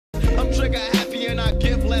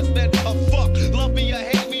less than a fuck. Love me or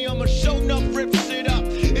hate me, I'ma show enough, rip shit up.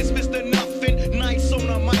 It's Mr. Nothing, nice on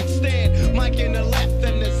a mic stand. Mic in the left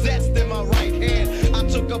and the zest in my right hand. I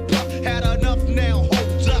took a puff, had enough now,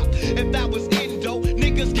 hold up. If that was Indo,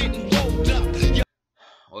 niggas getting rolled up. Yo.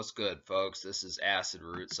 What's good, folks? This is Acid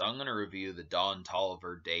Root. So I'm going to review the Don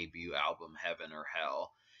Toliver debut album, Heaven or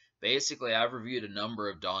Hell. Basically, I've reviewed a number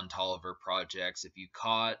of Don Toliver projects. If you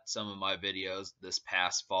caught some of my videos this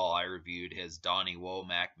past fall, I reviewed his Donnie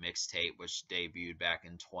Womack mixtape, which debuted back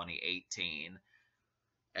in 2018.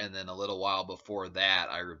 And then a little while before that,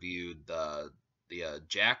 I reviewed the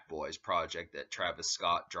Jack Boys project that Travis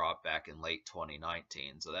Scott dropped back in late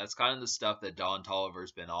 2019. So that's kind of the stuff that Don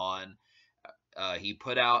Toliver's been on. He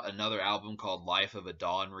put out another album called Life of a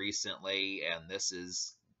Don recently, and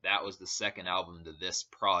that was the second album to this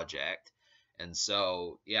project. And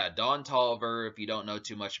so, yeah, Don Toliver, if you don't know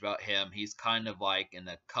too much about him, he's kind of like an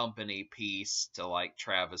accompany piece to like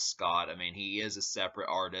Travis Scott. I mean, he is a separate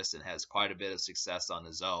artist and has quite a bit of success on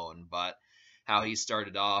his own, but how he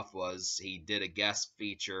started off was he did a guest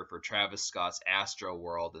feature for Travis Scott's Astro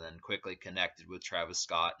World and then quickly connected with Travis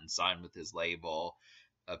Scott and signed with his label,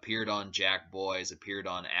 appeared on Jack Boys, appeared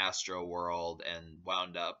on Astro World, and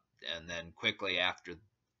wound up, and then quickly after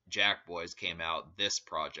Jack Boys came out, this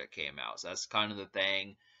project came out. So that's kind of the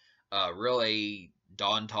thing. Really,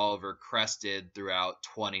 Don Toliver crested throughout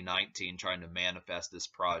 2019 trying to manifest this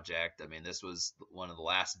project. I mean, this was one of the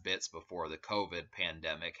last bits before the COVID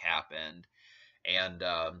pandemic happened. And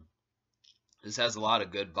this has a lot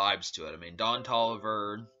of good vibes to it. I mean, Don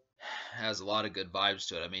Toliver has a lot of good vibes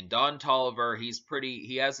to it. I mean, Don Toliver,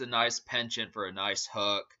 he has a nice penchant for a nice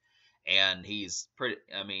hook. And he's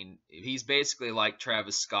basically like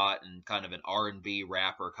Travis Scott and kind of an R&B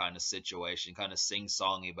rapper kind of situation, kind of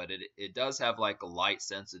sing-songy, but it does have like a light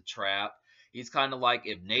sense of trap. He's kind of like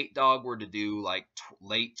if Nate Dogg were to do like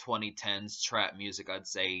late 2010s trap music, I'd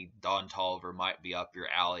say Don Toliver might be up your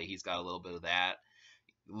alley. He's got a little bit of that,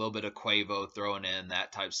 a little bit of Quavo thrown in,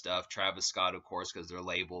 that type stuff. Travis Scott, of course, because they're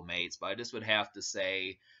label mates, but I just would have to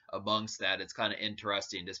say amongst that, it's kind of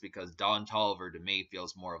interesting just because Don Toliver to me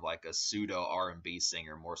feels more of like a pseudo R&B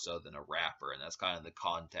singer more so than a rapper, and that's kind of the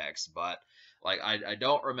context. But like I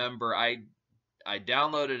don't remember, I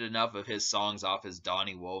downloaded enough of his songs off his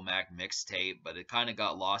Donnie Womack mixtape, but it kind of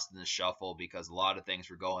got lost in the shuffle because a lot of things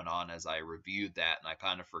were going on as I reviewed that, and I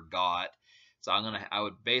kind of forgot. So I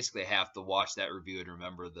would basically have to watch that review and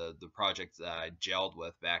remember the project that I gelled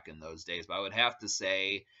with back in those days. But I would have to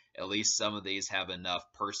say at least some of these have enough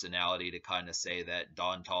personality to kind of say that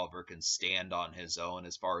Don Toliver can stand on his own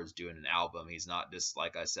as far as doing an album. He's not just,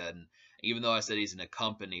 like I said, even though I said he's an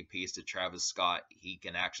accompany piece to Travis Scott, he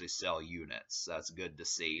can actually sell units. So that's good to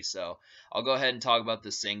see. So I'll go ahead and talk about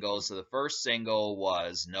the singles. So the first single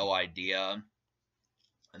was No Idea.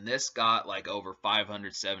 And this got like over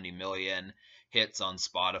 570 million hits on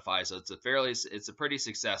Spotify. So it's a pretty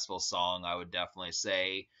successful song, I would definitely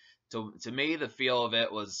say. To me, the feel of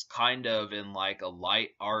it was kind of in like a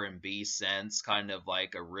light R&B sense, kind of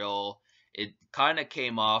like it kind of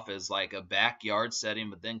came off as like a backyard setting,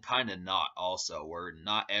 but then kind of not also, where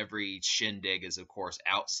not every shindig is, of course,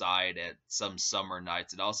 outside at some summer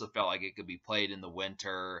nights. It also felt like it could be played in the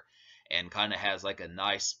winter and kind of has like a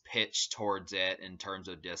nice pitch towards it in terms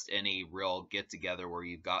of just any real get-together where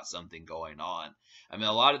you've got something going on. I mean,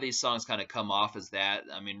 a lot of these songs kind of come off as that.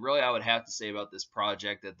 I mean, really, I would have to say about this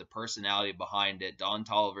project that the personality behind it, Don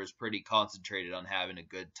Toliver is pretty concentrated on having a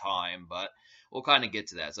good time, but we'll kind of get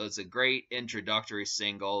to that. So it's a great introductory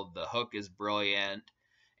single. The hook is brilliant.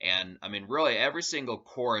 And, I mean, really, every single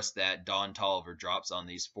chorus that Don Toliver drops on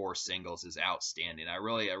these 4 singles is outstanding.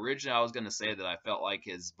 Originally, I was going to say that I felt like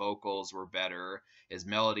his vocals were better, his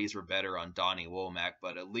melodies were better on Donnie Womack,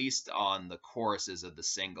 but at least on the choruses of the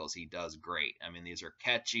singles, he does great. I mean, these are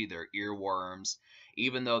catchy, they're earworms.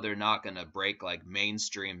 Even though they're not going to break like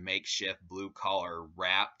mainstream makeshift blue-collar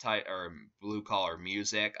rap type or blue-collar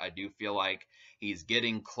music, I do feel like he's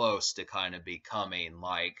getting close to kind of becoming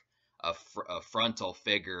like a frontal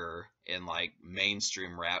figure in like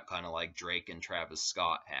mainstream rap, kind of like Drake and Travis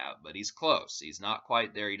Scott have, but he's close. He's not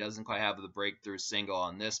quite there. He doesn't quite have the breakthrough single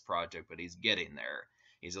on this project, but he's getting there.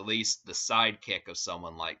 He's at least the sidekick of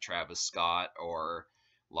someone like Travis Scott or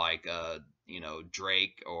like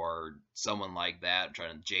Drake or someone like that. I'm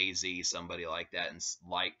trying to Jay-Z, somebody like that in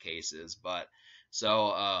light cases. But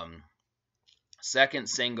so second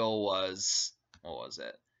single was, what was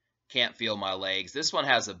it? Can't Feel My Legs. This one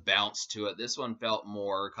has a bounce to it. This one felt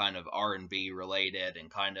more kind of R&B related and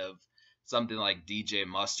kind of something like DJ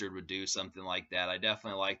Mustard would do, something like that. I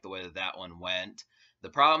definitely like the way that one went. The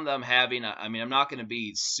problem that I'm having, I mean, I'm not going to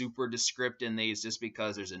be super descriptive in these just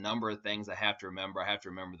because there's a number of things I have to remember. I have to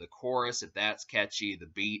remember the chorus, if that's catchy, the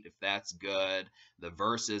beat, if that's good, the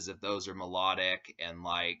verses, if those are melodic, and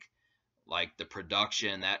like the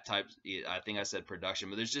production, that type. I think I said production,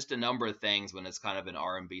 but there's just a number of things when it's kind of an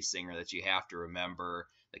R&B singer that you have to remember: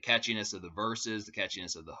 the catchiness of the verses, the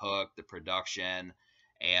catchiness of the hook, the production,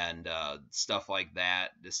 and stuff like that.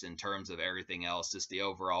 Just in terms of everything else, just the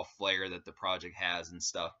overall flair that the project has and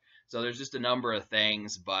stuff. So there's just a number of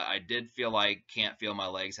things, but I did feel like Can't Feel My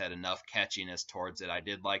Legs had enough catchiness towards it. I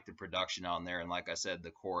did like the production on there, and like I said,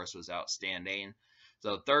 the chorus was outstanding.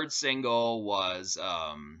 So third single was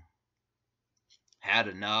Had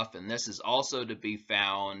Enough, and this is also to be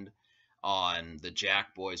found on the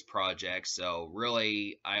Jack Boys project. So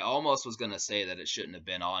really, I almost was going to say that it shouldn't have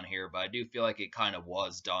been on here, but I do feel like it kind of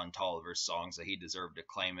was Don Toliver's song, so he deserved to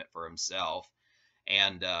claim it for himself.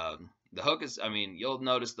 And the hook is, I mean, you'll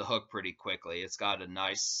notice the hook pretty quickly. It's got a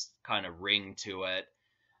nice kind of ring to it.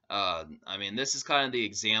 I mean, this is kind of the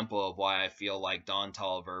example of why I feel like Don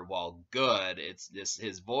Toliver, while good, it's just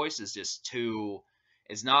his voice is just too.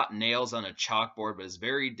 It's not nails on a chalkboard, but it's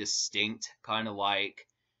very distinct, kind of like,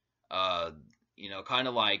 uh, kind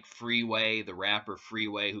of like Freeway, the rapper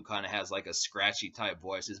Freeway, who kind of has like a scratchy type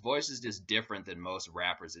voice. His voice is just different than most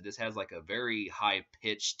rappers. It just has like a very high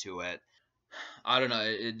pitch to it. I don't know.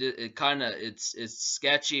 It kind of it's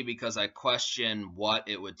sketchy because I question what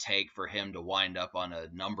it would take for him to wind up on a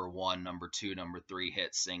number one, number two, number three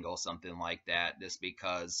hit single, something like that. Just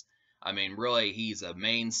because, I mean, really, he's a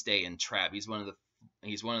mainstay in trap. He's one of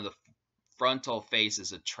the frontal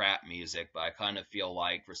faces of trap music. But I kind of feel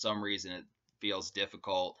like for some reason it feels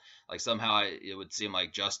difficult. Like somehow it would seem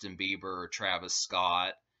like Justin Bieber or Travis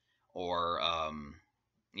Scott or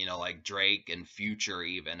like Drake and Future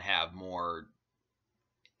even have more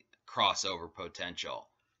crossover potential.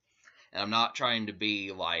 And I'm not trying to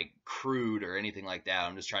be like crude or anything like that.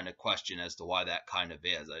 I'm just trying to question as to why that kind of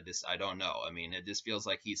is. I don't know. I mean, it just feels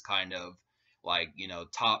like he's kind of like,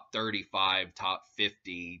 top 35, top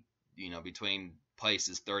 50, between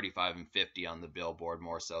places 35 and 50 on the Billboard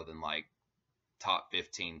more so than like top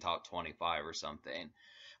 15, top 25 or something.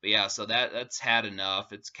 But yeah, so that's Had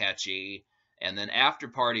Enough. It's catchy. And then After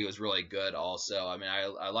Party was really good also. I mean,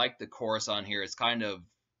 I like the chorus on here. It's kind of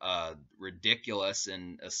ridiculous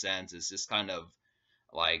in a sense. It's just kind of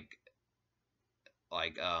like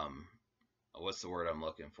what's the word I'm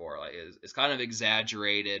looking for? Like it's kind of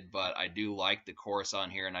exaggerated, but I do like the chorus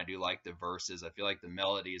on here and I do like the verses. I feel like the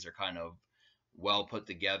melodies are kind of well put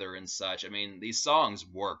together and such. I mean, these songs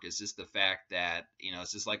work. It's just the fact that,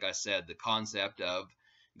 it's just like I said, the concept of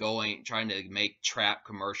trying to make trap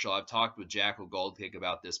commercial. I've talked with Jackal Goldkick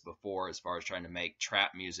about this before as far as trying to make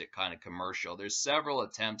trap music kind of commercial. There's several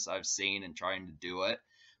attempts I've seen in trying to do it,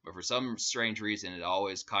 but for some strange reason it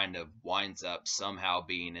always kind of winds up somehow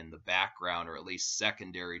being in the background or at least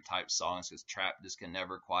secondary type songs because trap just can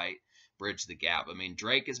never quite bridge the gap. I mean,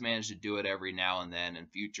 Drake has managed to do it every now and then and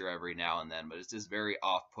Future every now and then, but it's just very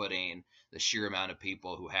off-putting, the sheer amount of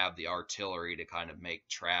people who have the artillery to kind of make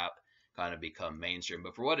trap kind of become mainstream.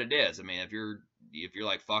 But for what it is, I mean, if you're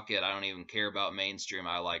like, fuck it, I don't even care about mainstream,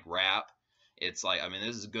 I like rap, it's like, I mean,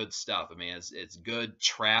 this is good stuff. I mean, it's good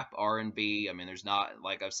trap R&B. I mean, there's not,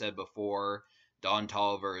 like I've said before, Don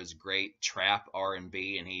Toliver is great trap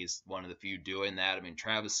R&B, and he's one of the few doing that. I mean,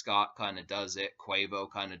 Travis Scott kind of does it,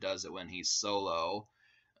 Quavo kind of does it when he's solo,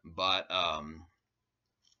 but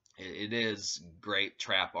it is great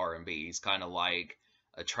trap R&B. He's kind of like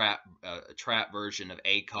a trap version of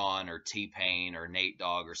Akon or T-Pain or Nate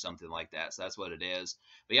Dogg or something like that. So that's what it is.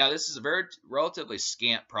 But yeah, this is a very relatively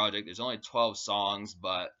scant project. There's only 12 songs,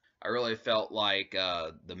 but I really felt like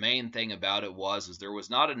the main thing about it was there was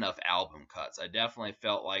not enough album cuts. I definitely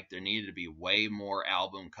felt like there needed to be way more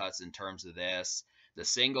album cuts in terms of this. The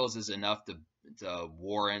singles is enough to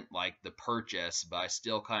warrant like the purchase, but I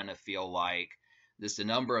still kind of feel like just a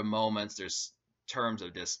number of moments, there's terms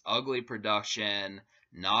of just ugly production,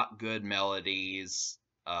 not good melodies,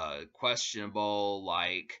 questionable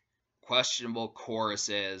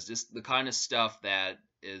choruses, just the kind of stuff that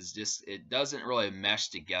is just, it doesn't really mesh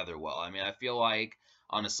together well. I mean, I feel like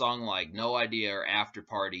on a song like No Idea or After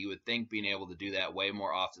Party, you would think being able to do that way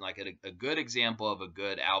more often. Like a good example of a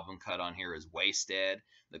good album cut on here is Wasted.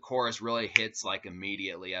 The chorus really hits like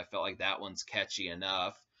immediately. I felt like that one's catchy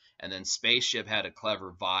enough. And then Spaceship had a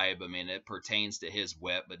clever vibe. I mean, it pertains to his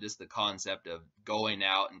whip, but just the concept of going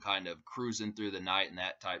out and kind of cruising through the night and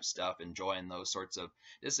that type stuff, enjoying those sorts of,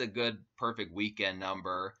 just a good, perfect weekend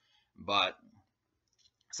number. But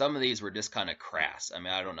some of these were just kind of crass. I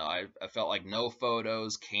mean, I don't know. I felt like No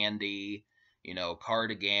Photos, Candy, you know,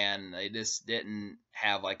 Cardigan, they just didn't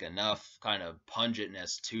have like enough kind of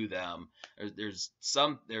pungentness to them. There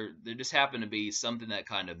just happened to be something that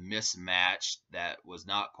kind of mismatched, that was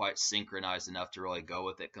not quite synchronized enough to really go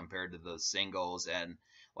with it compared to the singles and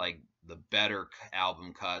like the better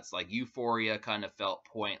album cuts. Like Euphoria kind of felt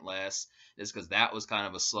pointless just because that was kind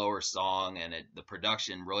of a slower song, and the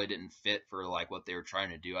production really didn't fit for like what they were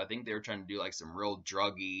trying to do. I think they were trying to do like some real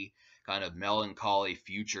druggy kind of melancholy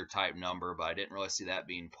future type number, but I didn't really see that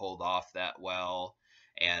being pulled off that well.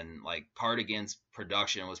 And like Cardigan's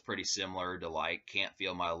production was pretty similar to like Can't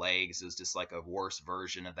Feel My Legs. It was just like a worse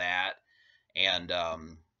version of that. And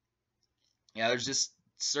yeah, there's just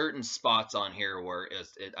certain spots on here where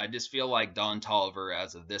I just feel like Don Toliver,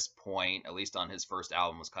 as of this point, at least on his first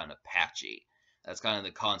album, was kind of patchy. That's kind of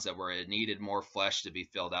the concept, where it needed more flesh to be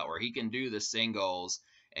filled out, where he can do the singles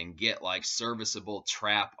and get like serviceable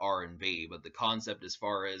trap R&B, but the concept as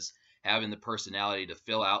far as having the personality to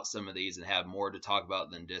fill out some of these and have more to talk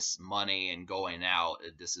about than just money and going out,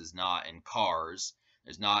 this is not in cars.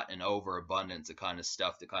 There's not an overabundance of kind of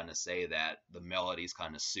stuff to kind of say that the melodies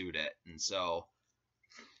kind of suit it. And so,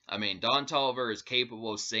 I mean, Don Toliver is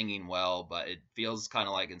capable of singing well, but it feels kind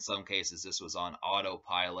of like in some cases this was on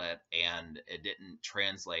autopilot and it didn't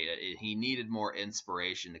translate. He needed more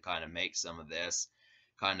inspiration to kind of make some of this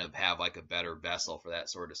kind of have like a better vessel for that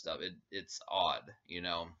sort of stuff. It's odd, you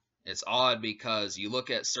know. It's odd because you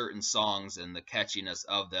look at certain songs and the catchiness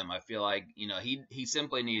of them. I feel like, you know, he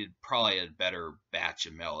simply needed probably a better batch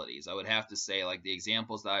of melodies. I would have to say, like, the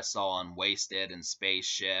examples that I saw on Wasted and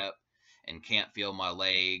Spaceship and Can't Feel My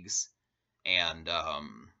Legs, and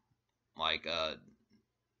like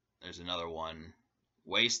there's another one,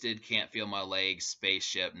 Wasted, Can't Feel My Legs,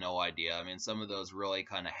 Spaceship, No Idea. I mean, some of those really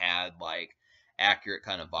kind of had like accurate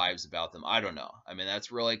kind of vibes about them. I don't know. I mean,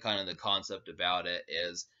 that's really kind of the concept about it,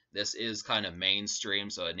 is this is kind of mainstream,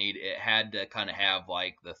 so it had to kind of have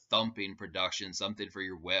like the thumping production, something for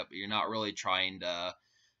your whip. You're not really trying to,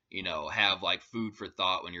 you know, have like food for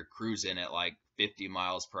thought when you're cruising at like 50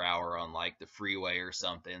 miles per hour on like the freeway or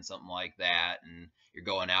something like that, and you're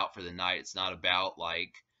going out for the night. It's not about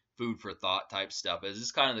like food for thought type stuff. It's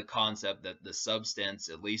just kind of the concept that the substance,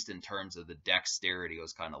 at least in terms of the dexterity,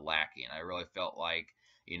 was kind of lacking. I really felt like,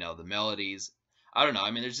 you know, the melodies, I don't know.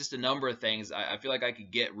 I mean, there's just a number of things. I feel like I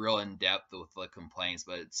could get real in depth with the complaints,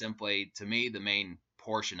 but it's simply, to me, the main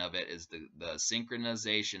portion of it is the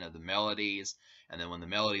synchronization of the melodies, and then when the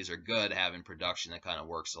melodies are good, having production that kind of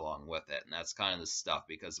works along with it. And that's kind of the stuff,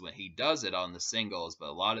 because when he does it on the singles, but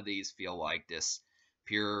a lot of these feel like this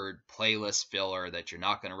pure playlist filler that you're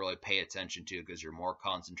not going to really pay attention to because you're more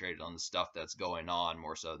concentrated on the stuff that's going on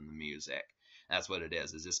more so than the music. That's what it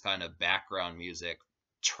is just kind of background music,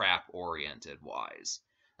 trap oriented wise.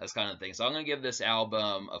 That's kind of the thing. So I'm going to give this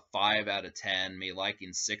album a 5 out of 10, me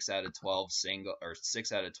liking 6 out of 12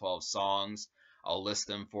 6 out of 12 songs. I'll list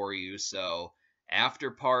them for you. So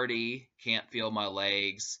After Party, Can't Feel My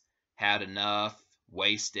Legs, Had Enough,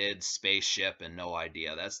 Wasted, Spaceship, and No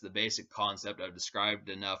Idea. That's the basic concept. I've described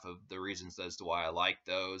enough of the reasons as to why I like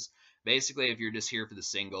those. Basically, if you're just here for the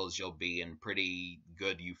singles, you'll be in pretty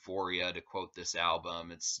good euphoria, to quote this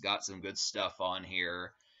album. It's got some good stuff on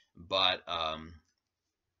here, but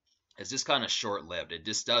it's just kind of short-lived. It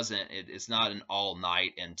just doesn't, it's not an all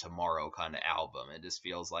night and tomorrow kind of album. It just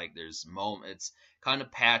feels like it's kind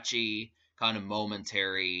of patchy, kind of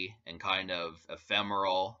momentary, and kind of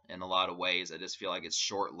ephemeral in a lot of ways. I just feel like it's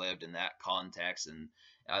short-lived in that context, and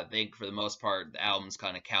I think for the most part the album's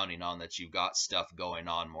kind of counting on that you've got stuff going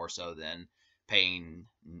on more so than paying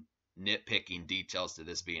nitpicking details to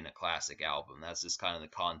this being a classic album. That's just kind of the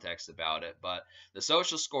context about it. But the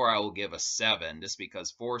social score, I will give a 7, just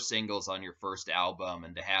because 4 singles on your first album,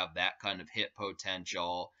 and to have that kind of hit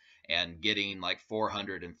potential and getting like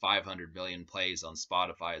 400 and 500 million plays on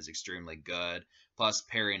Spotify is extremely good. Plus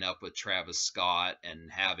pairing up with Travis Scott and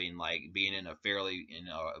having like being in a fairly, you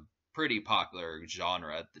know, a pretty popular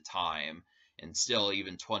genre at the time, and still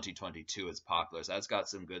even 2022 is popular. So that's got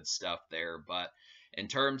some good stuff there. But in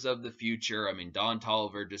terms of the future, I mean, Don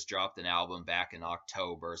Toliver just dropped an album back in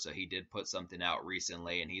October, so he did put something out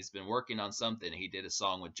recently, and he's been working on something. He did a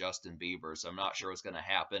song with Justin Bieber, so I'm not sure what's going to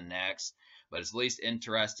happen next, but it's at least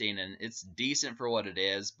interesting, and it's decent for what it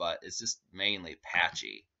is, but it's just mainly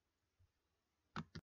patchy.